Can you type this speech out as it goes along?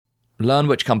Learn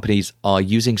which companies are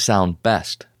using sound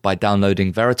best by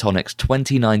downloading Veritonic's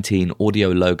 2019 Audio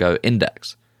Logo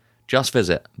Index. Just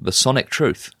visit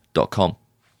thesonictruth.com.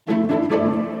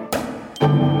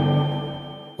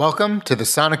 Welcome to the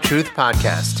Sonic Truth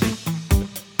Podcast.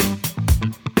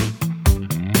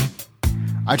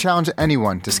 I challenge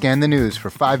anyone to scan the news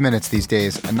for 5 minutes these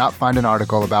days and not find an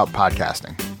article about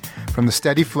podcasting. From the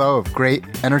steady flow of great,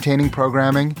 entertaining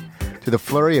programming to the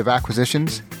flurry of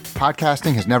acquisitions,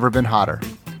 podcasting has never been hotter.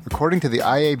 According to the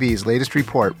IAB's latest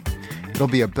report, it'll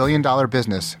be $1 billion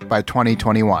business by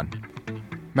 2021.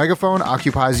 Megaphone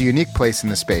occupies a unique place in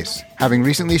the space, having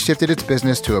recently shifted its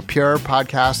business to a pure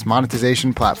podcast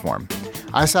monetization platform.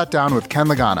 I sat down with Ken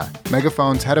Lagana,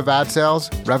 Megaphone's head of ad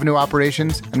sales, revenue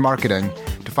operations, and marketing,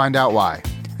 to find out why,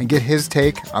 and get his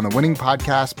take on the winning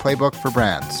podcast playbook for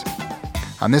brands.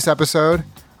 On this episode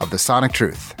of The Sonic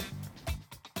Truth.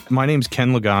 My name's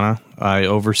Ken Lagana. I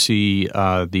oversee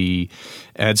the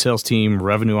ad sales team,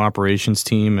 revenue operations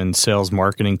team, and sales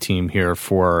marketing team here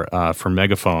for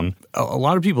Megaphone. A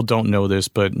lot of people don't know this,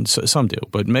 but some do.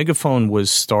 But Megaphone was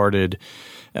started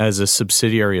as a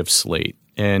subsidiary of Slate.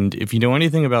 And if you know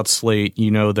anything about Slate,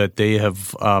 you know that they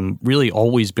have really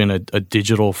always been a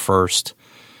digital-first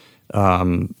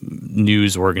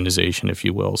news organization, if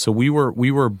you will. So we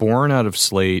were born out of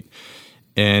Slate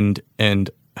and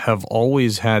have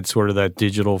always had sort of that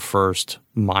digital first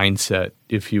mindset,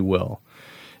 if you will.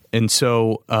 And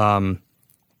so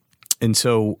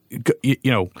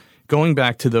going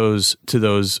back to those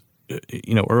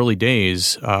early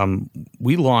days,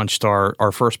 we launched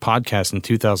our first podcast in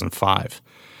 2005.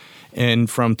 And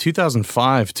from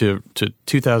 2005 to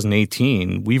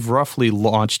 2018, we've roughly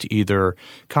launched either a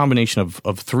combination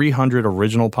of 300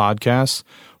 original podcasts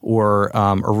or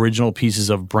original pieces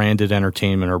of branded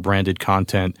entertainment or branded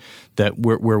content that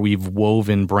where we've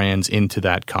woven brands into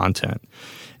that content.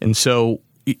 And so,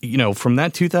 from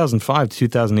that 2005 to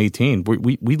 2018,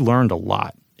 we learned a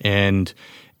lot. And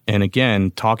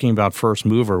again, talking about first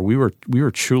mover, we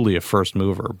were truly a first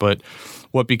mover. But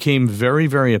what became very,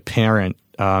 very apparent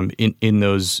in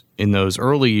those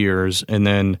early years, and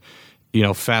then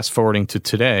fast forwarding to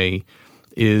today,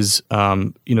 is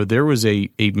there was a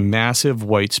massive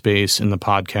white space in the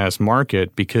podcast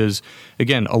market because,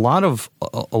 again, a lot of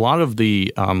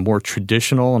the more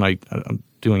traditional, and I'm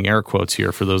doing air quotes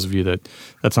here for those of you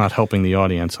that's not helping the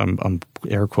audience, I'm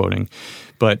air quoting,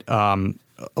 but a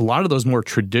lot of those more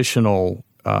traditional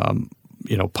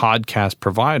podcast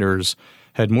providers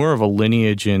had more of a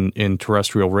lineage in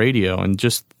terrestrial radio and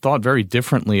just thought very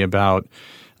differently about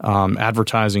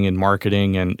advertising and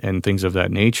marketing and things of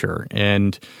that nature.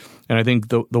 And I think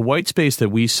the white space that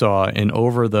we saw, and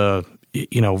over the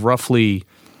roughly,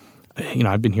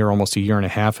 I've been here almost a year and a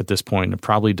half at this point. I've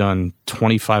probably done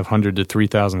 2,500 to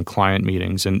 3,000 client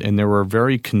meetings, and there were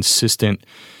very consistent,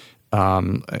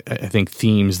 I think,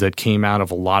 themes that came out of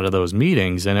a lot of those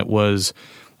meetings. And it was,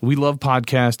 we love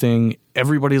podcasting.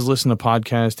 Everybody's listening to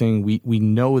podcasting. We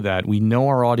know that. We know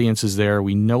our audience is there.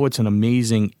 We know it's an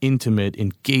amazing, intimate,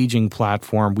 engaging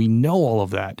platform. We know all of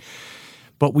that.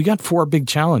 But we got 4 big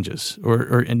challenges,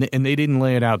 and they didn't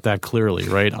lay it out that clearly,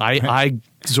 right? I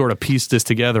sort of pieced this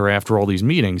together after all these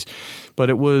meetings.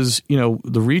 But it was,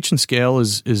 the reach and scale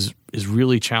is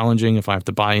really challenging if I have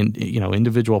to buy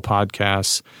individual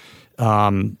podcasts.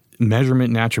 Measurement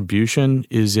and attribution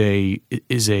is a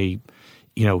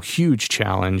huge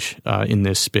challenge in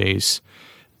this space.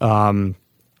 The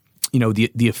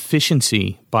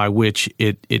efficiency by which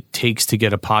it takes to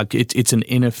get a podcast, it's an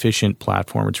inefficient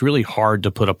platform. It's really hard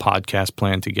to put a podcast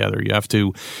plan together. You have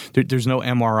to, there's no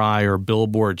MRI or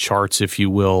billboard charts, if you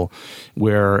will,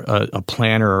 where a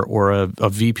planner or a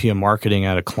VP of marketing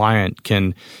at a client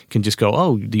can just go,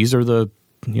 oh, these are the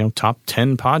top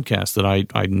 10 podcasts that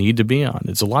I need to be on.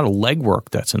 It's a lot of legwork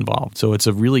that's involved. So it's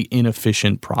a really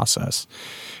inefficient process.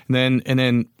 And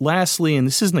then lastly, and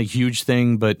this isn't a huge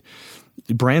thing, but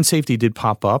brand safety did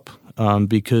pop up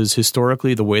because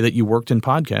historically the way that you worked in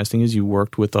podcasting is you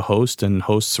worked with the host and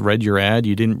hosts read your ad.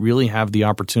 You didn't really have the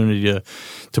opportunity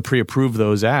to pre-approve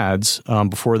those ads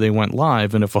before they went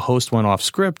live. And if a host went off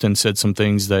script and said some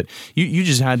things that you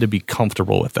just had to be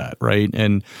comfortable with that, right?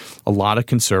 And a lot of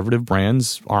conservative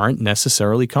brands aren't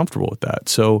necessarily comfortable with that.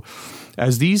 So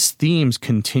as these themes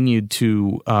continued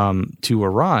to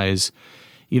arise,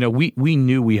 we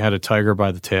knew we had a tiger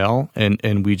by the tail,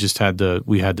 and we just had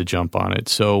to jump on it.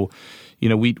 So,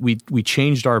 we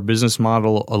changed our business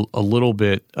model a little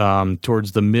bit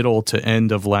towards the middle to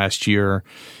end of last year.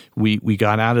 We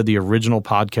got out of the original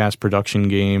podcast production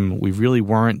game. We really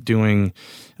weren't doing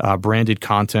branded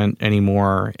content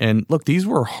anymore. And look, these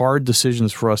were hard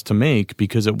decisions for us to make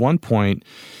because at one point,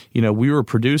 we were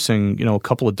producing, a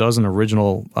couple of dozen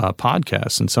original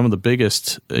podcasts and some of the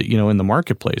biggest, in the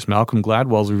marketplace. Malcolm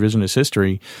Gladwell's Revisionist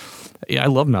History. Yeah, I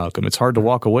love Malcolm. It's hard to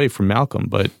walk away from Malcolm,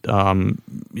 but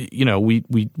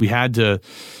we had to,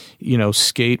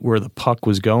 skate where the puck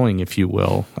was going, if you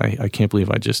will. I can't believe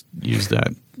I just used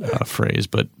that phrase,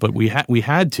 but we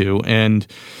had to,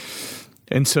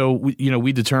 and so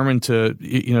we determined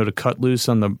to cut loose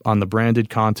on the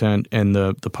branded content and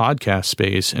the podcast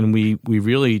space, and we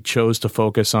really chose to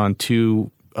focus on two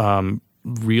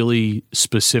really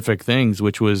specific things,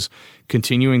 which was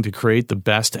continuing to create the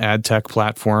best ad tech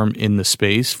platform in the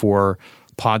space for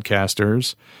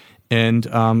podcasters and,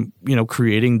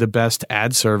 creating the best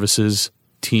ad services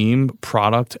team,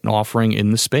 product, and offering in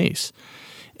the space.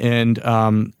 And,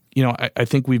 I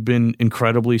think we've been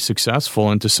incredibly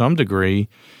successful and to some degree,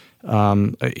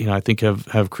 I think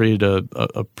have created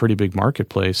a pretty big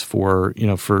marketplace for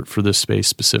this space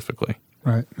specifically.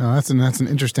 Right. No, that's an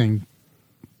interesting,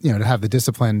 to have the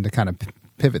discipline to kind of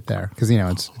pivot there because,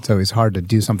 it's always hard to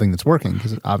do something that's working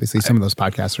because obviously some of those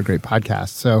podcasts are great podcasts.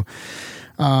 So,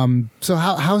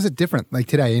 how is it different? Like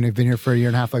today, you've been here for a year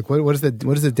and a half. Like what does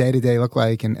the day-to-day look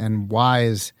like and why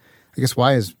is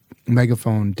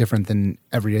Megaphone different than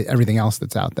everything else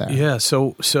that's out there? Yeah.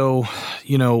 So,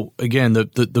 again,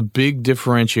 the big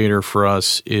differentiator for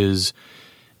us is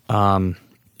from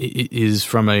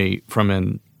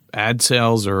an ad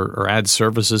sales or ad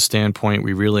services standpoint,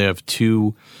 we really have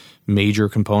two major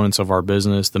components of our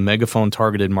business. The Megaphone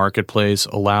targeted marketplace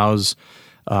allows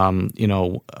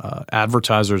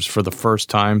advertisers for the first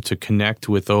time to connect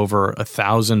with over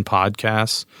 1,000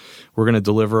 podcasts. We're going to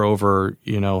deliver over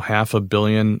 500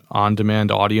 million on-demand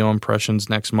audio impressions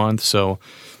next month. So,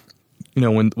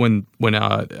 when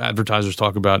advertisers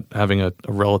talk about having a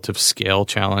relative scale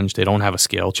challenge, they don't have a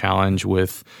scale challenge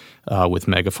with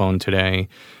Megaphone today.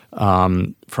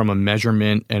 From a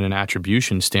measurement and an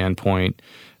attribution standpoint,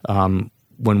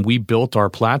 when we built our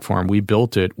platform, we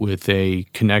built it with a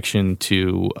connection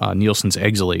to Nielsen's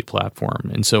Exalate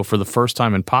platform. And so for the first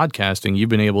time in podcasting, you've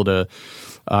been able to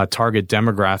target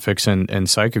demographics and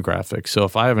psychographics. So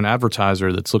if I have an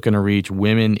advertiser that's looking to reach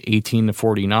women 18 to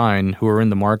 49 who are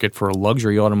in the market for a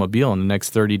luxury automobile in the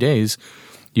next 30 days,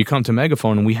 you come to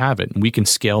Megaphone and we have it, and we can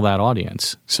scale that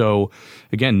audience. So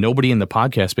again, nobody in the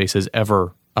podcast space has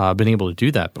ever been able to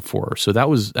do that before. So that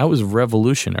was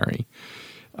revolutionary.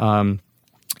 And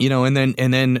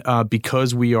then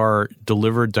because we are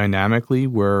delivered dynamically,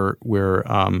 where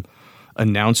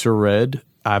announcer read,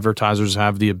 advertisers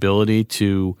have the ability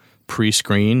to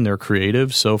pre-screen their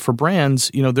creative. So for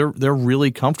brands, they're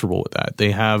really comfortable with that.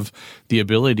 They have the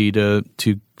ability to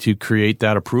create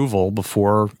that approval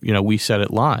before we set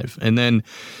it live. And then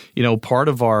part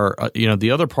of our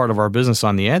the other part of our business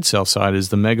on the ad sales side is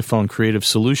the Megaphone Creative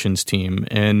Solutions team.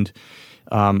 And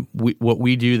what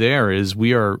we do there is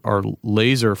we are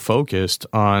laser focused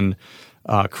on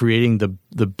creating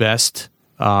the best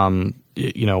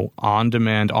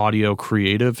on-demand audio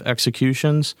creative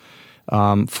executions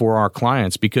for our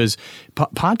clients, because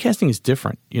podcasting is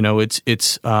different.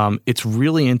 It's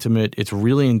really intimate, it's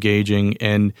really engaging,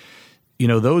 and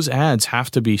those ads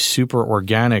have to be super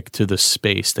organic to the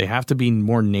space. They have to be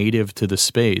more native to the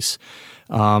space.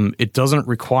 It doesn't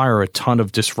require a ton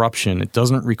of disruption. It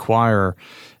doesn't require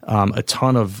a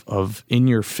ton of in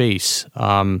your face.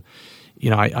 I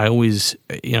always,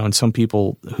 and some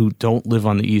people who don't live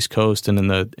on the East Coast and in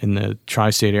the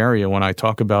tri-state area, when I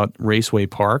talk about Raceway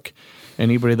Park,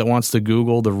 anybody that wants to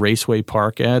Google the Raceway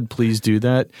Park ad, please do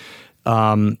that.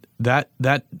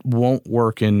 That won't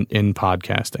work in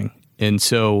podcasting. And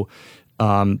so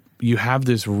you have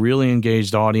this really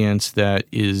engaged audience that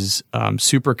is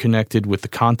super connected with the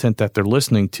content that they're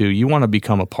listening to. You want to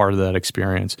become a part of that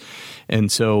experience.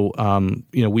 And so,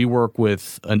 we work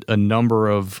with a number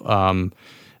of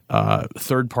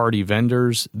third-party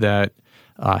vendors that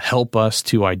help us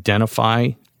to identify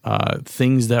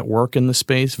things that work in the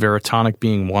space, Veritonic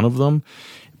being one of them.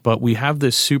 But we have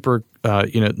this super,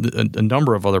 a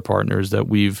number of other partners that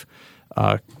we've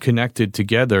connected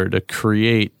together to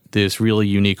create this really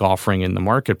unique offering in the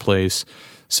marketplace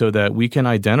so that we can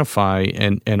identify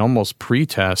and almost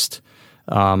pre-test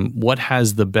What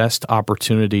has the best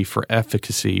opportunity for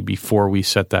efficacy before we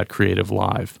set that creative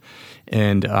live?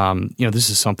 And this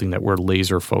is something that we're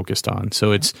laser focused on.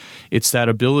 So it's that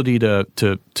ability to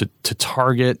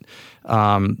target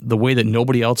the way that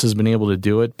nobody else has been able to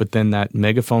do it. But then that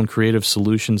Megaphone Creative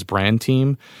Solutions brand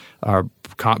team, our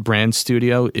brand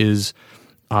studio is,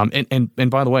 and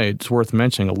by the way, it's worth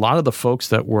mentioning a lot of the folks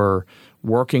that were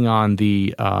working on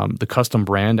the custom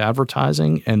brand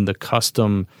advertising and the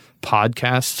custom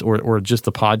podcasts or just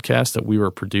the podcast that we were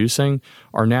producing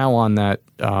are now on that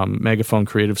Megaphone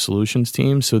Creative Solutions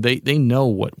team. So they know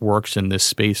what works in this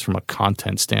space from a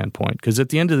content standpoint. Because at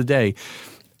the end of the day,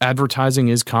 advertising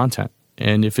is content.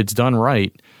 And if it's done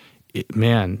right,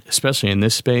 especially in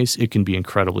this space, it can be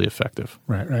incredibly effective.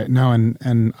 Right. No,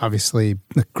 and obviously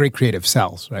the great creative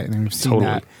sells, right? And we've seen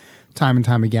that time and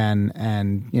time again.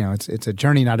 And, it's a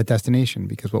journey, not a destination,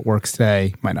 because what works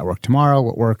today might not work tomorrow.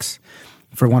 What works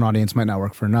for one audience might not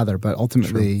work for another. But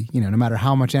ultimately, no matter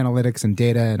how much analytics and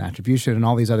data and attribution and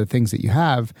all these other things that you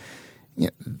have,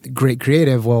 great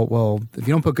creative, well, if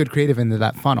you don't put good creative into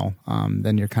that funnel,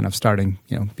 then you're kind of starting,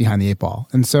 behind the eight ball.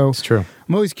 And so it's true.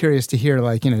 I'm always curious to hear,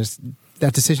 just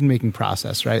that decision-making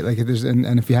process, right? Like if there's,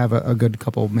 and if you have a good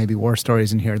couple maybe war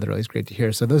stories in here, they're always great to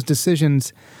hear. So those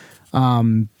decisions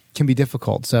can be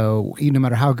difficult. So no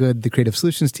matter how good the creative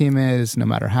solutions team is, no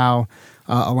matter how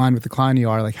aligned with the client you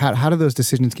are, like how do those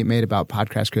decisions get made about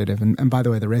podcast creative? And by the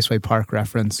way, the Raceway Park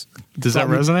reference. Does that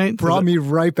resonate? Brought me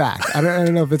right back. I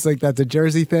don't know if it's like that's a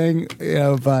Jersey thing,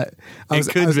 but I was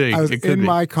in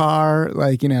my car,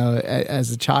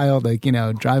 as a child,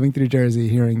 driving through Jersey,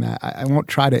 hearing that. I won't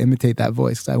try to imitate that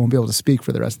voice because I won't be able to speak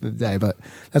for the rest of the day, but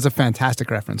that's a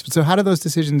fantastic reference. But so how do those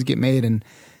decisions get made and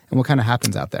what kind of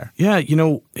happens out there? Yeah,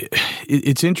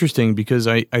 it's interesting because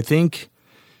I think,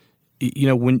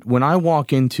 when I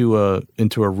walk into a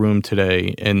room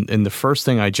today, and the first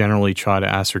thing I generally try to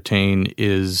ascertain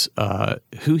is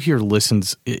who here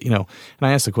listens. And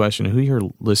I ask the question: who here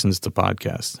listens to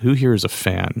podcasts? Who here is a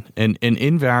fan? And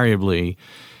invariably,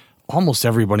 almost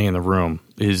everybody in the room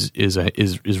is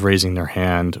raising their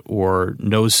hand or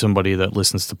knows somebody that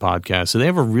listens to podcasts. So they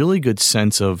have a really good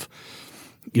sense of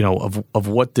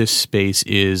what this space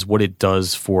is, what it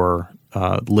does for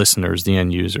listeners, the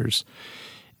end users.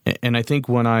 And I think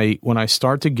when I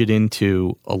start to get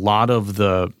into a lot of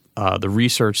the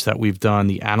research that we've done,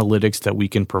 the analytics that we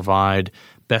can provide,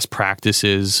 best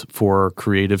practices for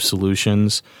creative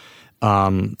solutions,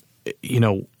 it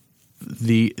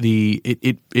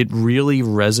really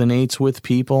resonates with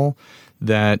people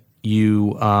that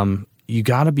you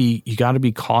gotta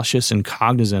be cautious and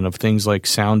cognizant of things like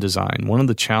sound design. One of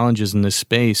the challenges in this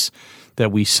space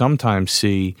that we sometimes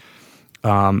see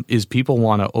is people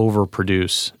want to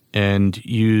overproduce and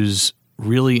use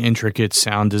really intricate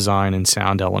sound design and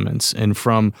sound elements. And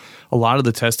from a lot of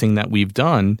the testing that we've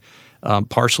done,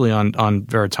 partially on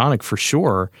Veritonic for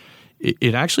sure,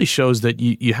 it actually shows that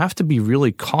you have to be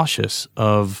really cautious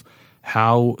of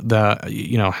how that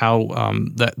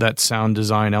sound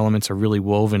design elements are really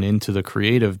woven into the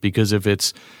creative, because if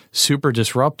it's super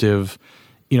disruptive,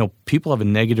 people have a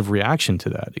negative reaction to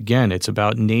that. Again, it's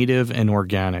about native and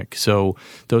organic. So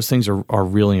those things are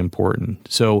really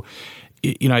important. So,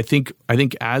 I think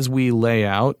as we lay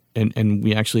out and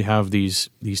we actually have these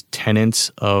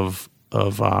tenets of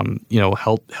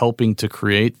helping to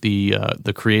create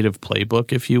the creative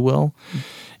playbook, if you will,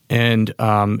 and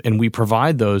we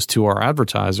provide those to our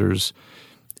advertisers.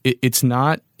 It's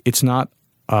not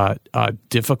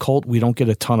difficult. We don't get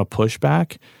a ton of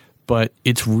pushback. But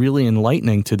it's really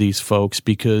enlightening to these folks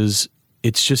because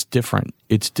it's just different.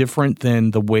 It's different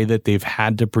than the way that they've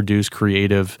had to produce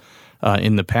creative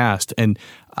in the past. And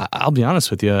I'll be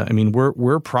honest with you. I mean,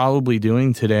 we're probably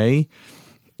doing today,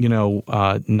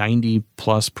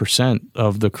 90+%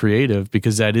 of the creative,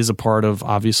 because that is a part of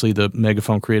obviously the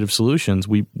Megaphone Creative Solutions.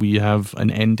 We have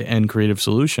an end-to-end creative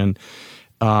solution.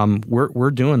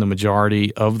 We're doing the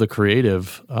majority of the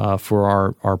creative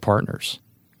for our partners.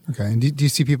 Okay. And do you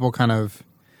see people kind of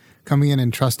coming in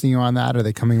and trusting you on that? Are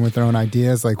they coming with their own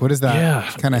ideas? Like, what does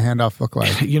that kind of handoff look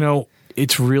like?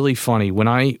 It's really funny.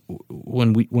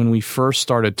 When we first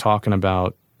started talking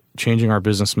about changing our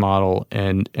business model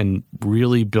and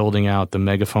really building out the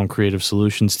Megaphone Creative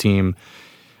Solutions team,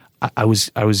 I was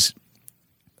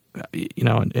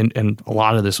and a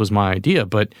lot of this was my idea,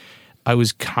 but I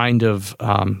was kind of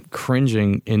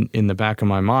cringing in the back of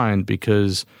my mind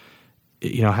because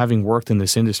having worked in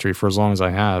this industry for as long as I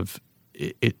have,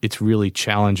 it's really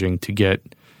challenging to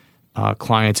get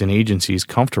clients and agencies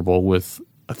comfortable with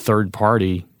a third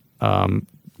party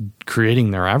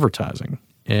creating their advertising.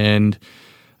 And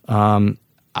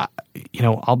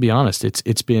I'll be honest.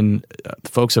 It's been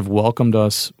folks have welcomed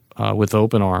us with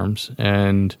open arms,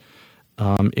 and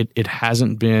it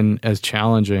hasn't been as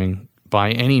challenging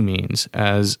by any means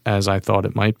as I thought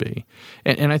it might be,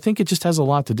 and I think it just has a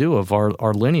lot to do with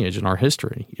our lineage and our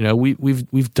history.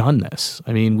 We've done this.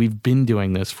 I mean, we've been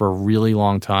doing this for a really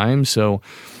long time. So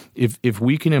if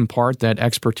we can impart that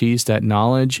expertise, that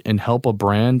knowledge, and help a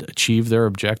brand achieve their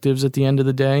objectives at the end of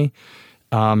the day,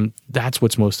 that's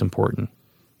what's most important.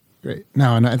 Great.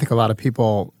 No, and I think a lot of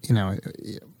people,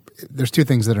 there's two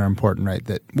things that are important, right?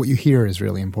 That what you hear is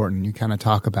really important. You kind of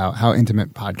talk about how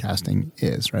intimate podcasting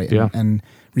is, right? Yeah. And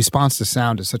response to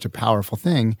sound is such a powerful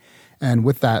thing. And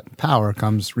with that power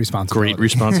comes responsibility. Great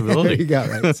responsibility. There you go,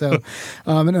 right? So,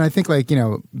 and I think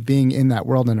being in that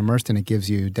world and immersed in it gives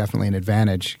you definitely an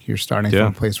advantage. You're starting from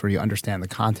a place where you understand the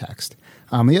context.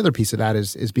 The other piece of that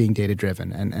is being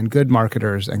data-driven. And good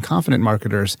marketers and confident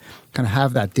marketers kind of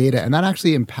have that data, and that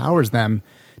actually empowers them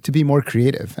to be more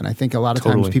creative. And I think a lot of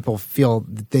times people feel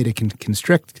that data can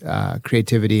constrict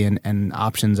creativity and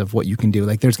options of what you can do.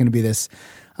 Like there's going to be this,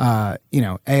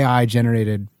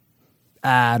 AI-generated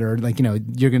ad, or the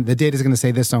data is going to say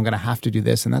this, so I'm going to have to do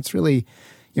this. And that's really,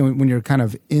 when you're kind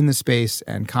of in the space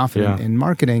and confident in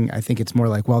marketing, I think it's more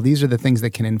like, well, these are the things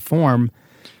that can inform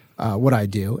what I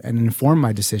do and inform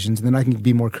my decisions. And then I can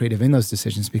be more creative in those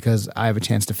decisions because I have a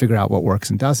chance to figure out what works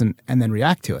and doesn't and then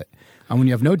react to it. And when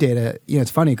you have no data,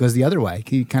 it's funny, it goes the other way.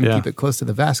 You kind of keep it close to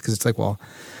the vest because it's like, well,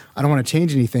 I don't want to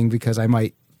change anything because I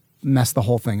might mess the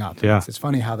whole thing up. Yeah. It's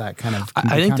funny how that kind of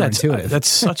can I be think counterintuitive. that's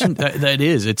such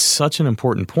it's such an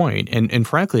important point. And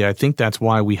frankly, I think that's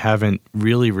why we haven't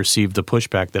really received the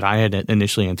pushback that I had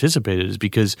initially anticipated, is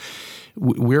because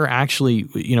we're actually,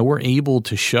 we're able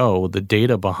to show the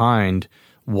data behind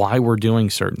why we're doing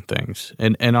certain things.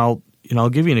 And I'll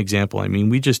give you an example. I mean,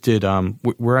 we just did,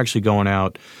 we're actually going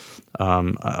out.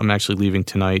 I'm actually leaving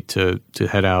tonight to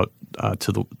head out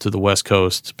to the West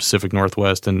Coast, Pacific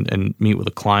Northwest, and meet with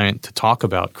a client to talk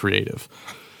about creative.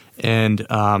 And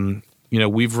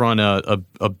we've run a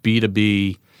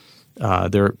B2B.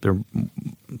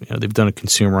 They've done a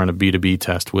consumer on a B2B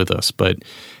test with us, but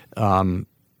some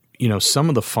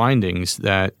of the findings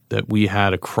that we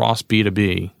had across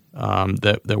B2B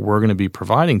that we're going to be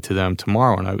providing to them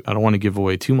tomorrow, and I don't want to give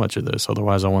away too much of this,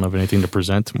 otherwise I won't have anything to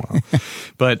present tomorrow.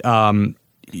 But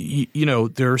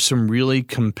there are some really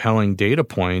compelling data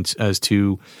points as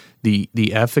to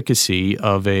the efficacy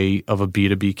of a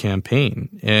B2B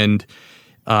campaign, and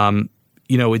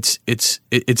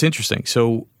it's interesting.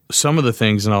 So some of the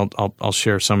things, and I'll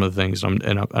share some of the things, I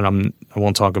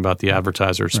won't talk about the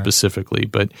advertiser specifically,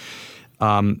 but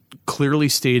clearly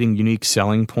stating unique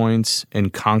selling points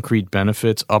and concrete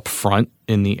benefits up front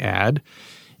in the ad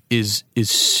is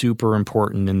super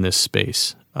important in this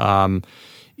space.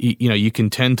 You can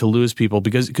tend to lose people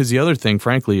because the other thing,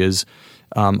 frankly, is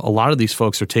a lot of these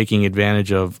folks are taking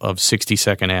advantage of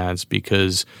 60-second ads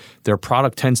because their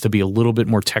product tends to be a little bit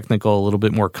more technical, a little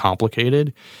bit more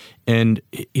complicated. And,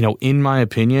 in my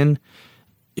opinion,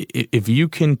 if you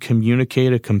can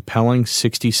communicate a compelling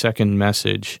 60-second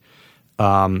message,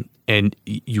 and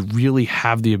you really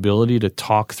have the ability to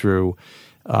talk through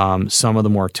some of the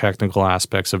more technical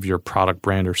aspects of your product,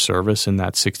 brand, or service in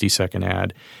that 60-second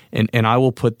ad. And I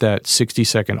will put that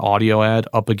 60-second audio ad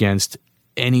up against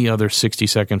any other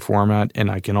 60-second format,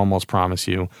 and I can almost promise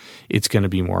you it's going to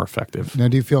be more effective. Now,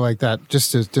 do you feel like that,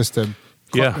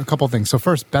 a couple things. So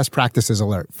first, best practices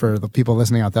alert for the people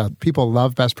listening out there. People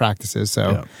love best practices,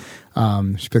 so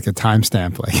should pick a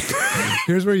timestamp. Like,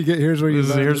 here's where you get here's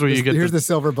the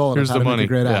silver bullet. Here's of how the to money.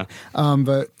 Make a great ad.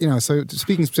 But so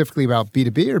speaking specifically about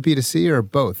B2B or B2C or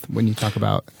both, when you talk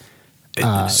about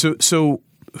so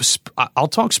I'll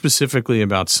talk specifically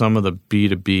about some of the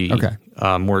B2B. Okay.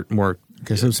 More.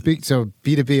 Okay. So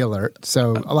B2B alert.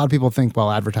 So a lot of people think,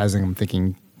 well, advertising, I'm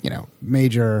thinking,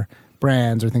 major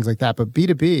brands or things like that, but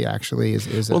B2B actually is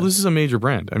this is a major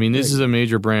brand. I mean, this is a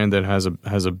major brand that has a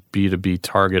B2B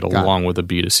target along with a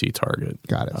B2C target.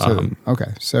 Got it. So,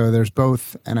 okay. So there's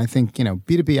both, and I think,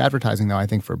 B2B advertising, though, I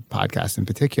think for podcasts in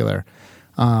particular,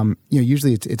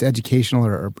 usually it's educational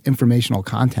or informational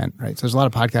content, right? So there's a lot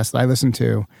of podcasts that I listen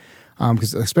to,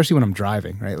 because especially when I'm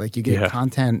driving, right? Like you get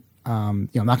content. I'm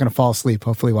not going to fall asleep,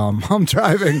 hopefully, while I'm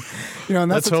driving.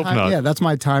 And that's Let's hope not. Yeah, that's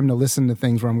my time to listen to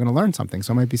things where I'm going to learn something.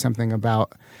 So it might be something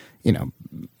about,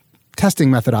 testing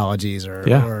methodologies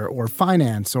or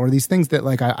finance or these things that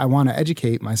like I want to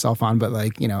educate myself on. But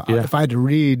if I had to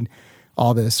read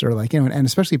all this or and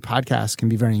especially podcasts can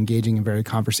be very engaging and very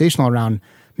conversational around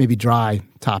maybe dry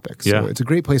topics. Yeah. So it's a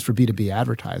great place for B2B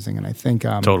advertising. And I think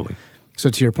totally. So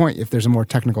to your point, if there's a more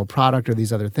technical product or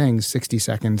these other things, 60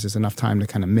 seconds is enough time to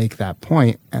kind of make that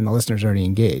point, and the listener's already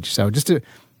engaged. So just to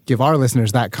give our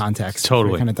listeners that context,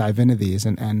 totally, kind of dive into these,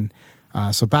 and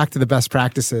so back to the best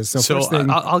practices. So first thing,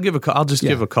 I'll give a couple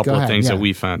of things that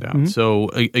we found out. So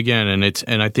again,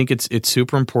 and I think it's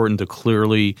super important to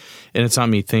clearly, and it's not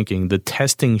me thinking, the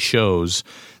testing shows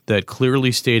that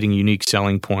clearly stating unique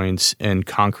selling points and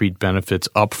concrete benefits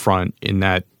upfront in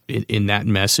that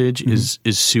message is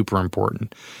super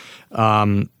important.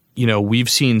 We've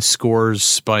seen scores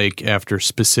spike after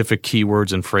specific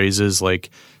keywords and phrases like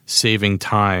saving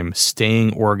time,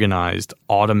 staying organized,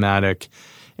 automatic,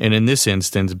 and in this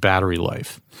instance, battery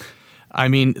life. I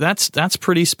mean, that's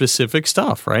pretty specific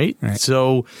stuff, right?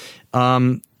 So,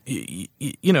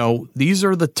 these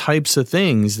are the types of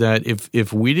things that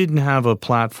if we didn't have a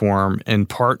platform and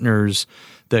partners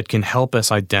that can help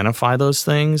us identify those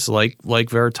things, like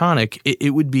Veritonic, it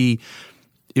would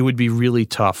be really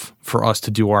tough for us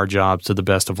to do our jobs to the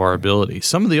best of our ability.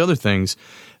 Some of the other things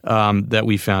that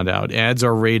we found out, ads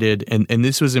are rated, and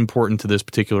this was important to this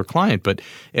particular client, but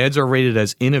ads are rated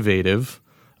as innovative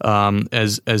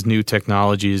as new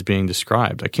technology is being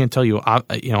described. I can't tell you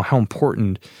how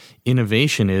important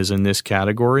innovation is in this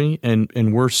category,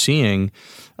 and we're seeing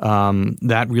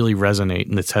that really resonate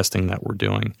in the testing that we're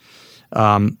doing.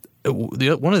 One of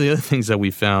the other things that we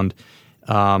found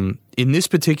in this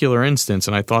particular instance,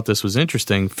 and I thought this was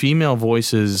interesting, female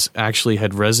voices actually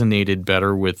had resonated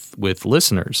better with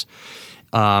listeners.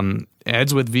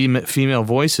 Ads with female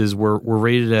voices were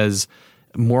rated as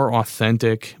more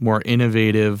authentic, more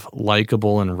innovative,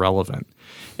 likable, and relevant.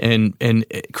 And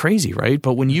crazy, right?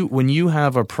 But when you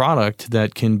have a product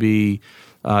that can be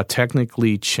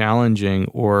technically challenging,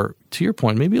 or to your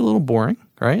point, maybe a little boring,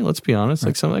 right? Let's be honest.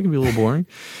 Like something that can be a little boring.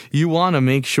 You want to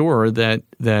make sure that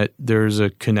there's a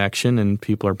connection and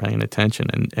people are paying attention.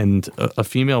 And a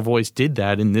female voice did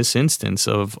that in this instance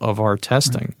of our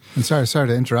testing. And sorry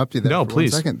to interrupt you there. No, for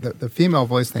please. 1 second. The female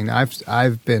voice thing.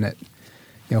 I've been at,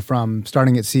 from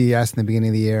starting at CES in the beginning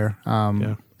of the year,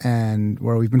 and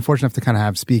where we've been fortunate enough to kind of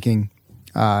have speaking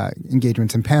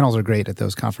engagements, and panels are great at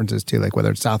those conferences too, like whether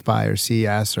it's South by or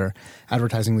CES or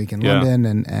Advertising Week in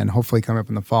London, and hopefully coming up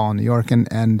in the fall in New York.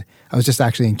 And I was just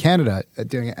actually in Canada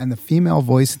doing it, and the female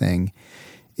voice thing,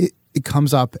 it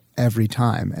comes up every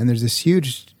time. And there's this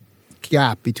huge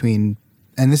gap between,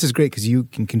 and this is great because you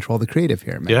can control the creative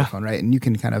here at Megaphone, right? And you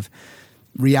can kind of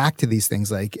react to these things,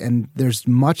 and there's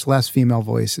much less female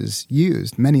voices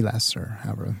used, many less, or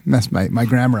however, mess my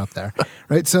grammar up there,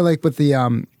 right? So but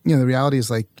the the reality is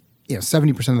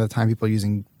 70% of the time people are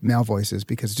using male voices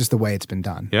because it's just the way it's been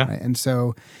done. Yeah. Right? And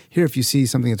so here, if you see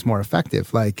something that's more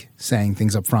effective, like saying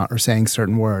things up front or saying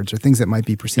certain words or things that might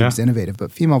be perceived as innovative,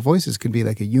 but female voices could be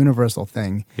like a universal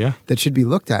thing that should be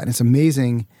looked at. And it's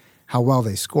amazing how well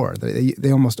they score.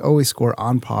 They almost always score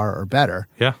on par or better.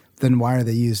 Yeah. Then why are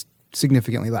they used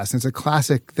significantly less? And it's a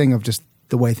classic thing of just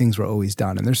the way things were always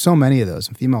done. And there's so many of those.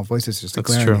 And female voices is just a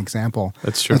glaring example.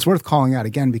 That's true. And it's worth calling out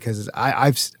again because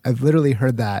I've literally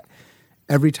heard that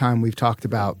every time we've talked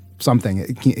about something,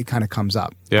 it kind of comes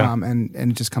up. Yeah. And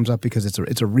it just comes up because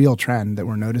it's a real trend that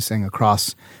we're noticing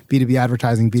across B2B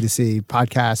advertising, B2C,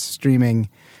 podcasts, streaming,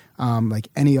 like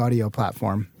any audio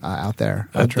platform out there.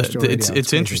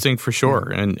 It's interesting for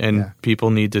sure. And people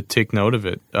need to take note of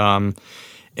it.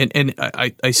 And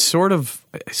I sort of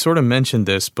mentioned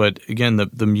this, but again,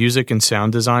 the music and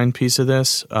sound design piece of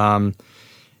this,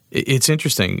 it's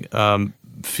interesting.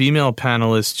 Female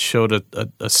panelists showed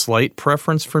a slight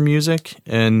preference for music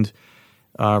and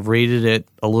rated it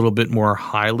a little bit more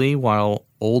highly, while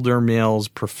older males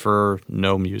prefer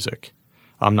no music.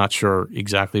 I'm not sure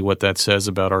exactly what that says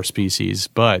about our species,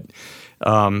 but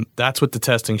that's what the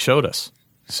testing showed us.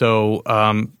 So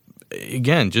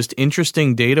again, just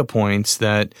interesting data points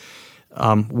that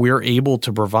we're able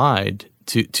to provide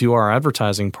to our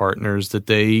advertising partners that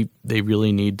they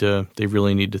really need to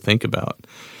think about.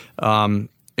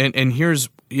 And here's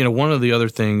one of the other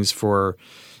things for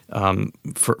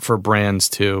brands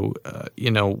too.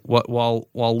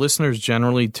 While listeners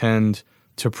generally tend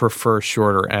to prefer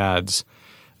shorter ads,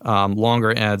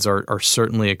 longer ads are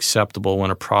certainly acceptable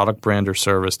when a product, brand, or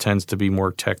service tends to be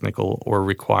more technical or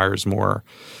requires more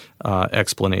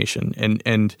explanation.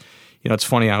 And it's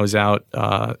funny. I was out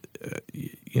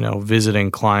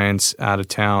visiting clients out of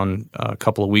town a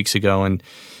couple of weeks ago, and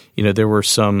there were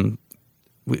some.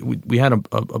 We had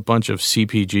a bunch of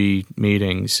CPG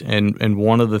meetings, and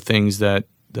one of the things that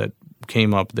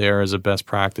came up there as a best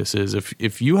practice is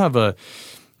if you have a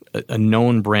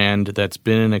known brand that's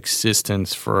been in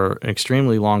existence for an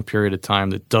extremely long period of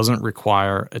time that doesn't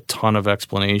require a ton of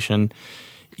explanation,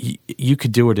 you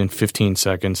could do it in 15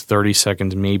 seconds, 30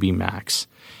 seconds, maybe max.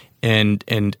 And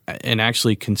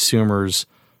actually consumers,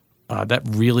 that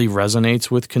really resonates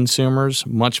with consumers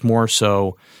much more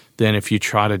so than if you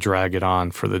try to drag it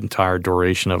on for the entire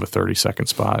duration of a 30-second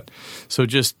spot. So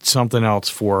just something else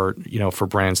for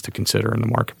brands to consider in the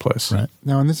marketplace. Right.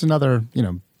 Now, and this is another,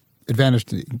 advantage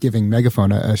to giving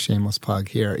Megaphone a shameless plug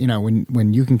here.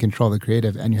 When you can control the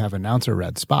creative and you have announcer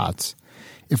read spots,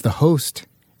 if the host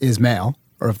is male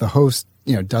or if the host,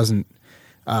 doesn't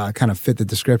kind of fit the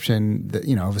description that,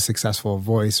 of a successful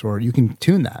voice, or you can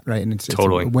tune that, right? And it's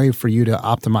a way for you to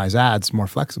optimize ads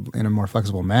in a more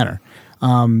flexible manner.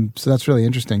 So that's really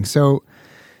interesting. So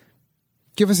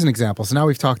give us an example. So now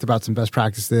we've talked about some best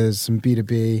practices, some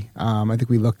B2B. I think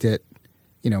we looked at,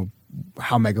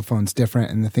 how Megaphone's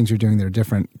different and the things you're doing that are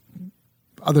different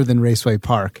other than Raceway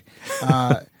Park.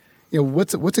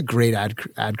 What's a great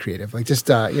ad creative? Like just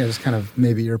kind of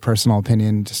maybe your personal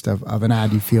opinion just of an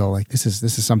ad you feel like this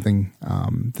is something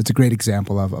that's a great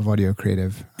example of audio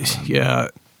creative. Yeah.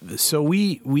 So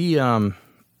we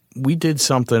did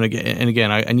something again, and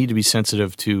again, I need to be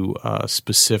sensitive to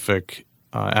specific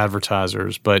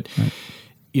advertisers, but right.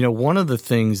 One of the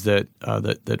things that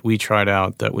we tried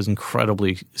out that was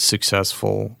incredibly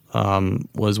successful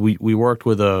was we worked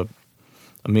with a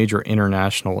major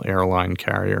international airline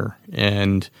carrier,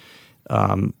 and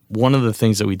one of the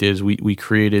things that we did is we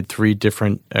created 3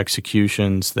 different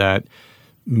executions that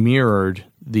mirrored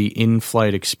the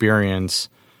in-flight experience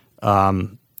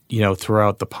throughout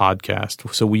the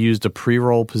podcast. So we used a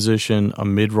pre-roll position, a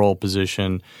mid-roll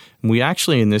position, and we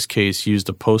actually in this case used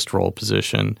a post-roll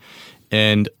position.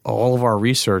 And all of our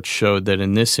research showed that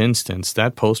in this instance,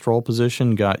 that post-roll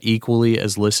position got equally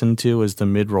as listened to as the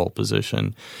mid-roll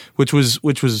position, which was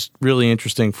really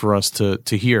interesting for us to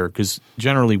hear, because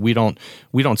generally we don't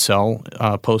sell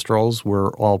post-rolls.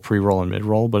 We're all pre-roll and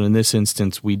mid-roll, but in this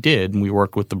instance we did, and we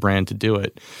worked with the brand to do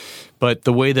it. But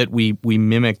the way that we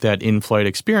mimic that in-flight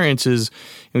experience is,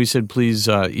 we said, please,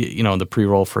 the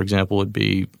pre-roll, for example, would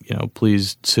be,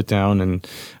 please sit down and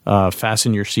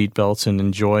fasten your seatbelts and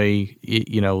enjoy,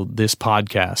 this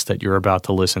podcast that you're about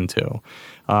to listen to.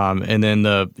 And then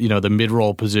the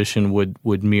mid-roll position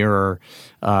would mirror,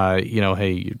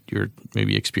 hey, you're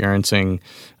maybe experiencing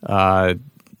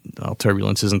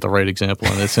turbulence isn't the right example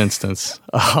in this instance,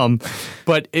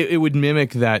 but it would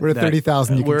mimic that. We're at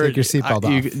 30,000. You can take your seatbelt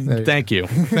off. Thank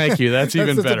you. That's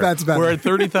even better. That's better. We're at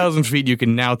 30,000 feet. You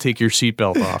can now take your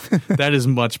seatbelt off. That is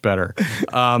much better.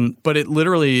 But it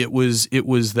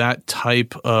was that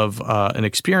type of an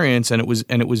experience, and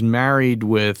it was married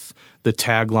with the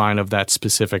tagline of that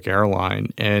specific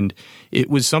airline. And it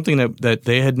was something that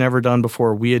they had never done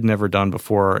before, we had never done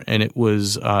before, and it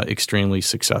was extremely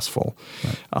successful.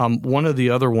 Right. One of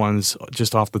the other ones,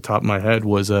 just off the top of my head,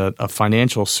 was a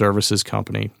financial services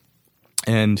company.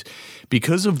 And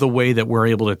because of the way that we're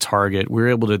able to target, we're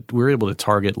able to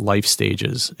target life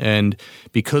stages. And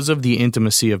because of the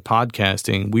intimacy of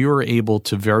podcasting, we were able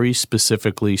to very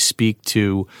specifically speak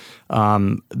to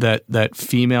that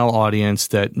female audience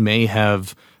that may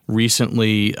have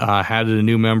recently had a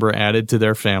new member added to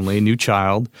their family, a new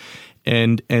child,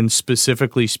 and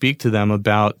specifically speak to them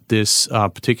about this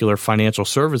particular financial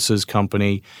services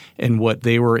company and what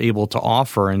they were able to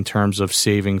offer in terms of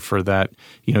saving for that,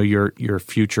 your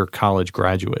future college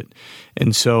graduate.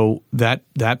 And so that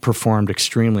performed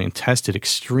extremely and tested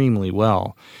extremely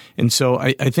well. And so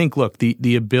I think, look,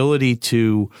 the ability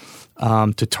to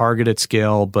target at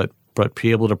scale, but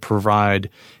be able to provide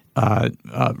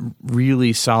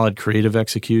really solid creative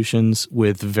executions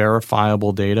with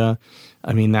verifiable data.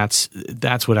 I mean, that's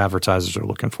what advertisers are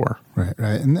looking for. Right.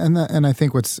 And I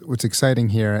think what's exciting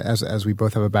here, as we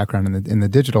both have a background in the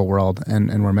digital world,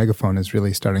 and where Megaphone is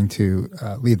really starting to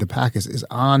lead the pack is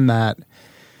on that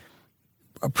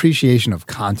appreciation of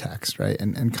context, right?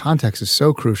 And context is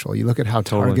so crucial. You look at how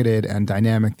targeted and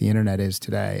dynamic the internet is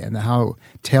today, and how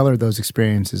tailored those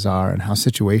experiences are, and how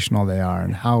situational they are,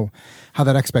 and how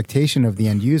that expectation of the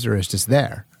end user is just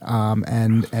there.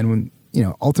 And when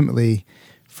ultimately,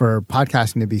 for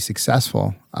podcasting to be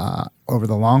successful over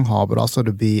the long haul, but also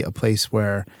to be a place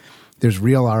where there's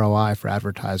real ROI for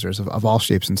advertisers of all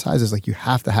shapes and sizes, like you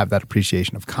have to have that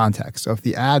appreciation of context. So if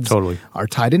the ads are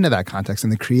tied into that context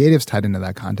and the creative's tied into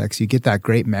that context, you get that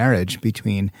great marriage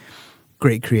between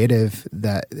great creative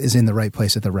that is in the right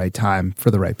place at the right time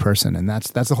for the right person. And that's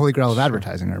the holy grail of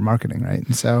advertising or marketing, right?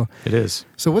 And so it is.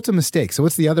 So what's a mistake? So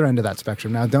what's the other end of that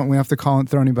spectrum? Now, don't we have to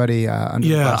throw anybody under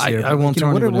the bus here? I won't throw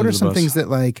anybody under the bus. What are some things that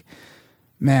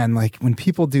when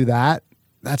people do that,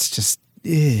 that's just...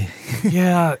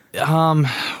 Yeah.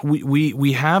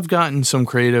 we have gotten some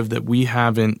creative that we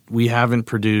haven't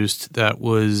produced that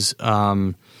was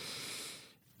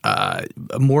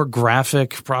more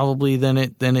graphic probably than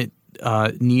it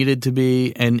needed to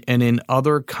be, and in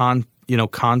other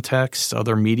contexts,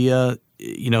 other media,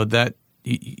 that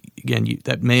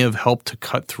that may have helped to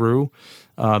cut through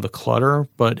the clutter,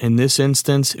 but in this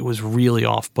instance, it was really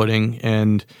off-putting,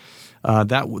 and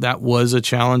that was a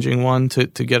challenging one to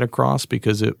get across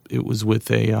because it was with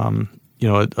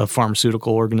a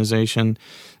pharmaceutical organization,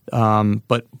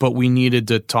 but we needed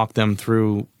to talk them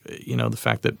through the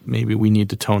fact that maybe we need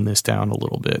to tone this down a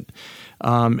little bit,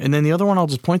 and then the other one I'll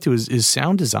just point to is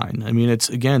sound design. I mean, it's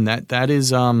again that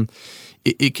is.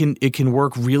 It can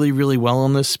work really, really well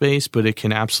in this space, but it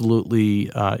can absolutely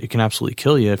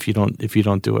kill you if you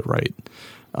don't do it right.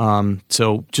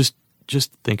 So just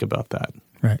think about that.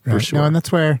 Right. For sure. No, and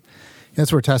that's where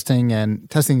testing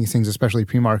these things, especially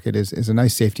pre-market, is a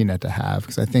nice safety net to have,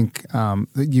 because I think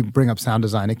you bring up sound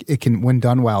design. It can, when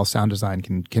done well, sound design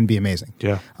can be amazing.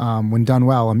 Yeah. When done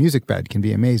well, a music bed can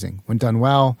be amazing. When done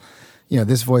well,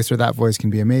 this voice or that voice can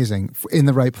be amazing in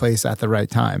the right place at the right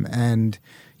time. And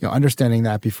understanding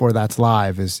that before that's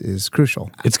live is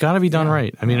crucial. It's got to be done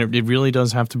right. I mean, it really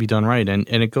does have to be done right, and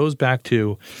it goes back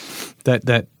to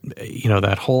that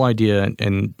whole idea.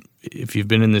 And if you've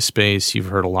been in this space, you've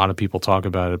heard a lot of people talk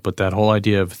about it. But that whole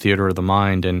idea of theater of the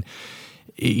mind, and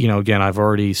again, I've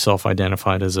already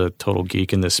self-identified as a total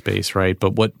geek in this space, right?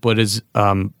 But what has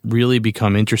really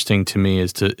become interesting to me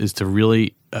is to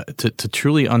really to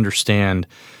truly understand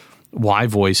why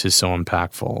voice is so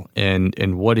impactful,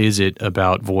 and what is it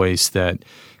about voice that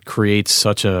creates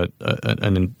such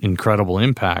an incredible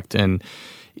impact. And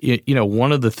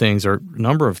one of the things, or a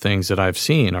number of things that I've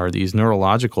seen, are these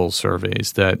neurological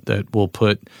surveys that will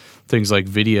put things like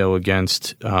video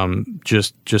against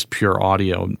just pure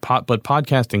audio, but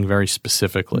podcasting very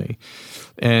specifically.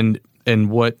 And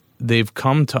what they've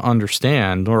come to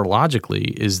understand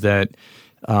neurologically is that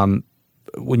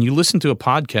when you listen to a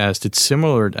podcast, it's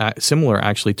similar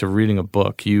actually to reading a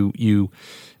book. You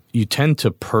tend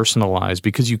to personalize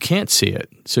because you can't see it.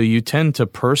 So you tend to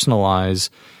personalize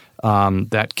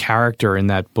that character in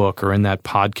that book or in that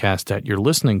podcast that you're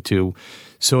listening to,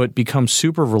 so it becomes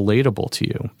super relatable to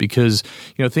you. Because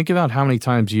think about how many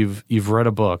times you've read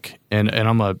a book, and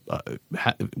I'm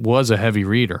was a heavy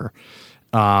reader.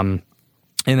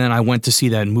 And then I went to see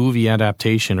that movie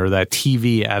adaptation or that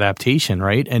TV adaptation,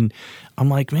 right? And I'm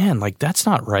like, man, that's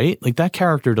not right. That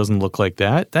character doesn't look like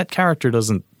that. That character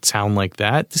doesn't sound like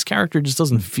that. This character just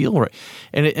doesn't feel right.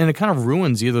 And it kind of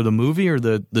ruins either the movie or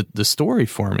the story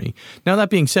for me. Now,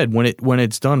 that being said, when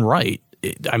it's done right,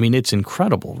 it's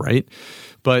incredible, right?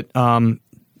 But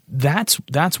that's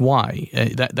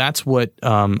why. That's what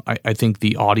I think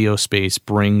the audio space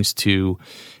brings to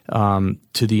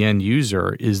the end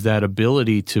user, is that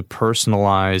ability to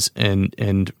personalize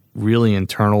and really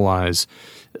internalize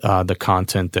the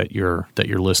content that you're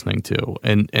listening to,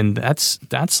 and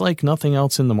that's like nothing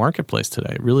else in the marketplace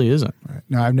today. It really isn't. Right.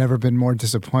 No, I've never been more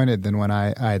disappointed than when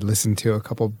I listened to a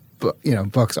couple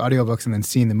books, audiobooks, and then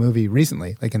seen the movie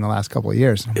recently, like in the last couple of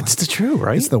years. It's the true,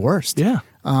 right? It's the worst. Yeah.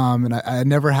 And I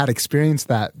never had experienced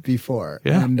that before.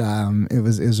 Yeah. And it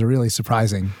was a really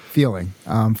surprising feeling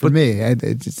for me.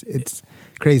 It's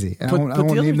crazy. And I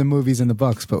won't name the movies and the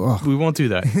books, but we won't do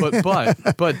that.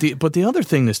 But the other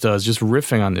thing this does, just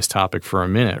riffing on this topic for a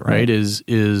minute, right? Is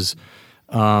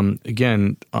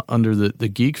again, under the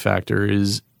geek factor,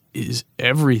 is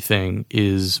everything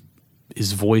is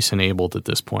voice enabled at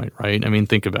this point, right? I mean,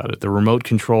 think about it. The remote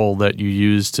control that you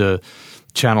use to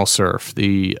channel surf,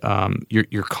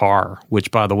 your car, which,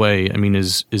 by the way,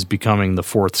 is becoming the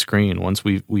fourth screen. Once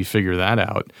we figure that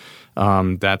out,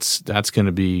 that's going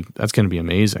to be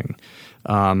amazing.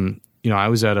 I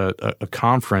was at a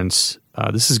conference.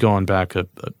 This is going back a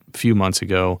few months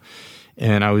ago,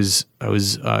 and I was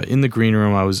in the green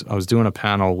room. I was doing a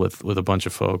panel with a bunch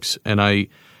of folks, and I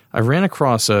ran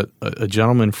across a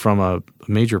gentleman from a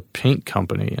major paint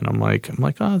company, and I'm like,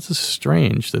 oh, this is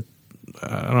strange. That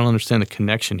I don't understand the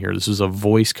connection here. This is a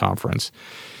voice conference,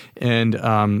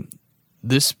 and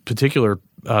this particular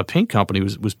paint company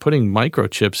was putting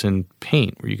microchips in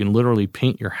paint, where you can literally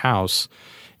paint your house,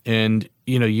 and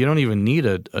you don't even need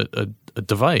a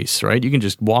device, right? You can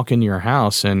just walk into your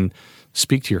house and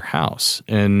speak to your house,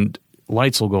 and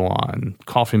lights will go on,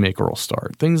 coffee maker will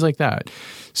start, things like that.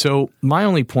 So my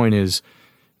only point is,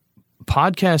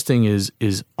 podcasting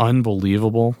is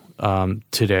unbelievable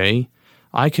today.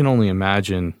 I can only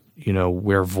imagine,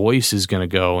 where voice is going to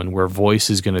go and where voice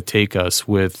is going to take us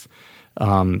with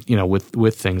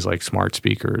with things like smart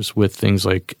speakers, with things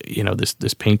like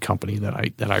this paint company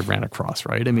that I ran across.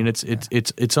 Right. I mean,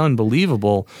 it's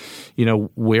unbelievable,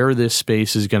 where this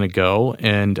space is going to go,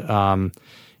 and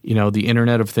the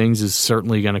Internet of Things is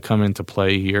certainly going to come into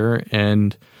play here,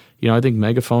 and I think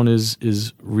Megaphone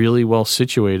is really well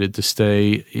situated to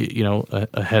stay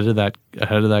ahead of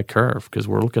that curve, because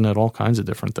we're looking at all kinds of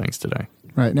different things today.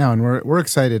 Right now, and we're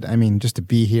excited. I mean, just to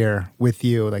be here with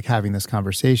you, like having this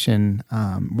conversation.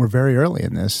 We're very early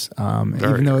in this,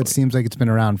 even though it seems like it's been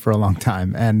around for a long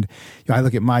time. And I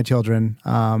look at my children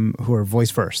who are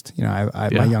voice first.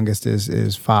 My youngest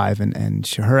is 5, and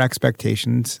her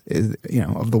expectations is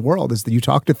of the world is that you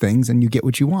talk to things and you get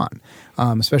what you want,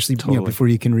 especially before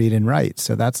you can read and write.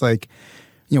 So that's like.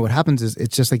 What happens is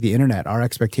it's just like the internet. Our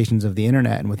expectations of the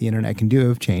internet and what the internet can do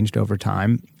have changed over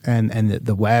time, and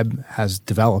the web has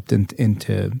developed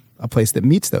into a place that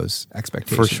meets those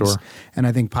expectations. For sure. And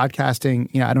I think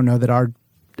podcasting, I don't know that our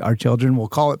children will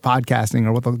call it podcasting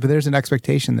or but there's an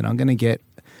expectation that I'm going to get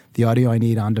the audio I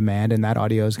need on demand, and that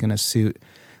audio is going to suit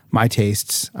my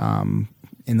tastes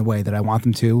in the way that I want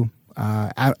them to.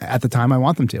 At the time I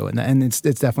want them to, and it's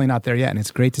definitely not there yet. And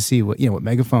it's great to see what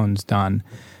Megaphone's done.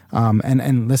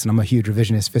 And listen, I'm a huge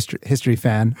revisionist history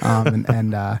fan,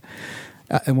 and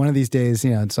one of these days,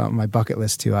 it's on my bucket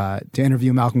list to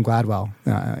interview Malcolm Gladwell.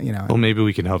 Well, maybe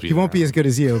we can help you. He won't be as good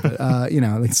as you, but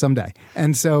like someday.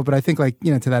 And so, but I think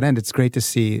to that end, it's great to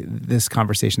see this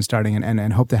conversation starting,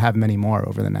 and hope to have many more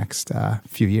over the next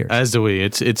few years. As do we.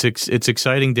 It's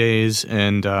exciting days,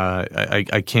 and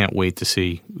I can't wait to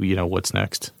see what's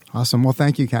next. Awesome. Well,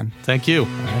 thank you, Ken. Thank you.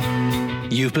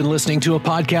 You've been listening to a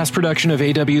podcast production of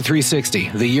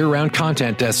AW360, the year-round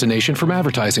content destination from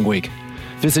Advertising Week.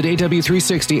 Visit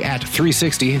AW360 at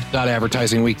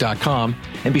 360.advertisingweek.com,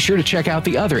 and be sure to check out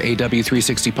the other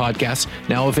AW360 podcasts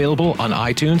now available on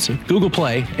iTunes, Google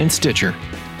Play, and Stitcher.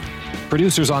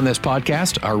 Producers on this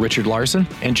podcast are Richard Larson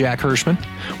and Jack Hirschman,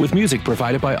 with music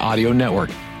provided by Audio Network.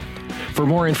 For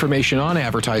more information on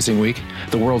Advertising Week,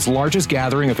 the world's largest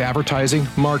gathering of advertising,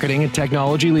 marketing, and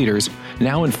technology leaders,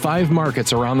 now in 5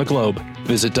 markets around the globe,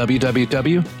 visit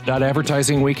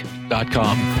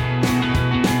www.advertisingweek.com.